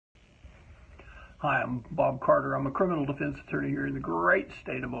Hi, I'm Bob Carter. I'm a criminal defense attorney here in the great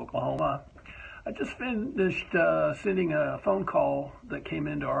state of Oklahoma. I just finished sending a phone call that came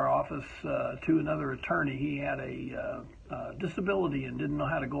into our office to another attorney. He had a disability and didn't know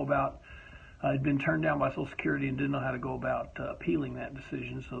how to go about, had been turned down by Social Security and didn't know how to go about appealing that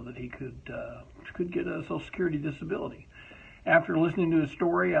decision so that he could get a Social Security disability. After listening to his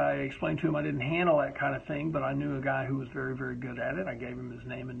story, I explained to him I didn't handle that kind of thing, but I knew a guy who was very, very good at it. I gave him his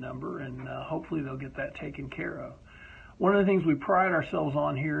name and number, and hopefully they'll get that taken care of. One of the things we pride ourselves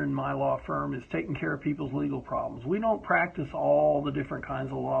on here in my law firm is taking care of people's legal problems. We don't practice all the different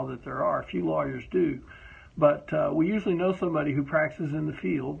kinds of law that there are. A few lawyers do. But we usually know somebody who practices in the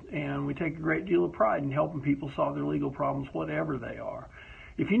field, and we take a great deal of pride in helping people solve their legal problems, whatever they are.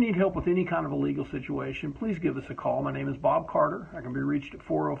 If you need help with any kind of a legal situation, please give us a call. My name is Bob Carter. I can be reached at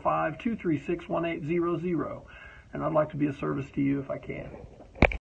 405-236-1800, and I'd like to be of service to you if I can.